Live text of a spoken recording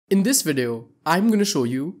In this video, I'm going to show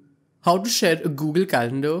you how to share a Google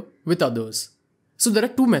Calendar with others. So there are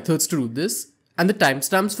two methods to do this, and the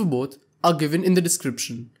timestamps for both are given in the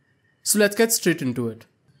description. So let's get straight into it.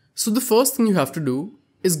 So the first thing you have to do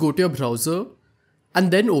is go to your browser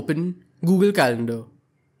and then open Google Calendar.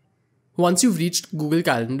 Once you've reached Google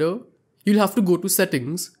Calendar, you'll have to go to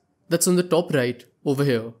Settings, that's on the top right over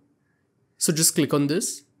here. So just click on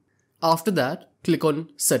this. After that, click on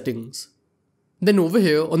Settings. Then over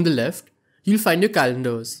here on the left, you'll find your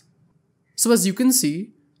calendars. So as you can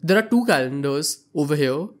see, there are two calendars over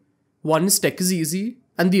here. One is Tech is Easy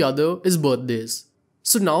and the other is birthdays.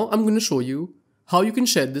 So now I'm going to show you how you can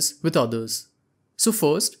share this with others. So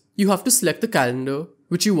first, you have to select the calendar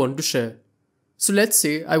which you want to share. So let's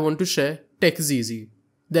say I want to share Tech is Easy.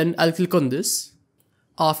 Then I'll click on this.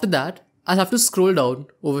 After that, I'll have to scroll down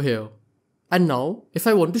over here. And now, if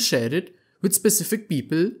I want to share it with specific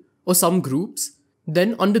people or some groups,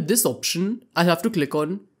 then under this option, I'll have to click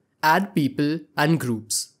on Add People and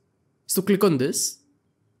Groups. So click on this.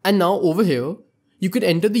 And now over here, you can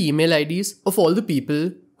enter the email IDs of all the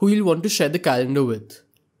people who you'll want to share the calendar with.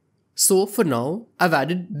 So for now, I've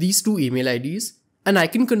added these two email IDs and I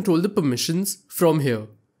can control the permissions from here.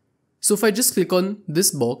 So if I just click on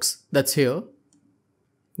this box that's here,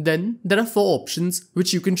 then there are four options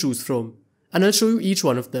which you can choose from, and I'll show you each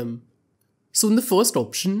one of them. So in the first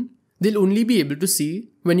option, they'll only be able to see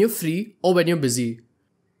when you're free or when you're busy.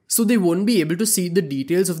 So they won't be able to see the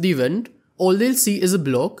details of the event. All they'll see is a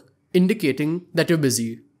block indicating that you're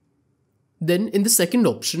busy. Then in the second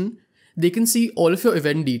option, they can see all of your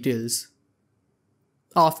event details.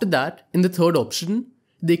 After that, in the third option,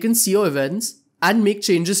 they can see your events and make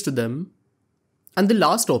changes to them. And the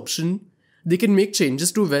last option, they can make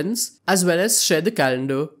changes to events as well as share the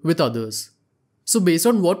calendar with others. So based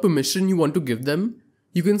on what permission you want to give them,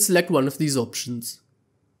 you can select one of these options.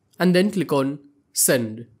 And then click on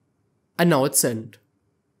Send. And now it's sent.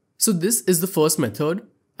 So this is the first method,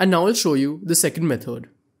 and now I'll show you the second method.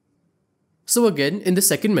 So again, in the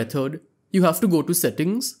second method, you have to go to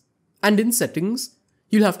Settings, and in Settings,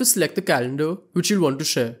 you'll have to select the calendar which you'll want to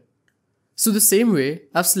share. So the same way,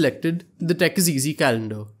 I've selected the Tech is Easy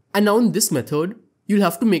calendar. And now in this method, you'll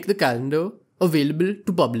have to make the calendar available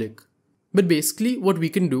to public. But basically what we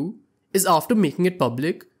can do is after making it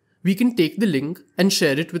public, we can take the link and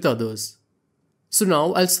share it with others. So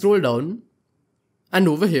now I'll scroll down and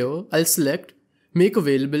over here I'll select Make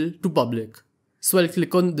Available to Public. So I'll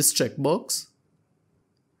click on this checkbox.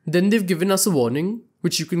 Then they've given us a warning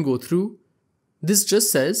which you can go through. This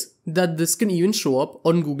just says that this can even show up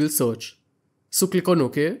on Google search. So click on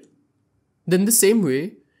OK. Then the same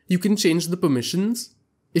way, you can change the permissions.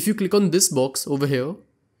 If you click on this box over here,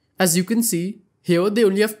 as you can see, here they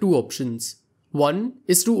only have two options. One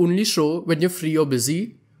is to only show when you're free or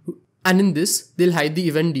busy, and in this, they'll hide the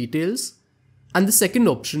event details. And the second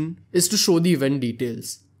option is to show the event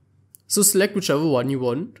details. So select whichever one you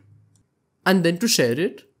want. And then to share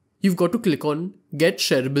it, you've got to click on Get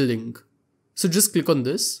Shareable Link. So just click on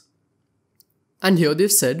this. And here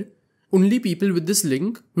they've said, only people with this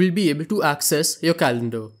link will be able to access your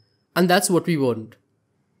calendar. And that's what we want.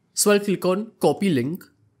 So I'll click on Copy Link.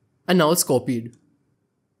 And now it's copied.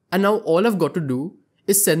 And now all I've got to do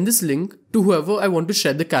is send this link to whoever I want to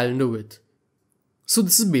share the calendar with. So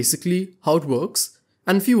this is basically how it works.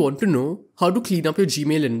 And if you want to know how to clean up your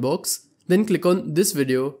Gmail inbox, then click on this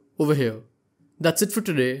video over here. That's it for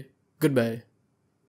today. Goodbye.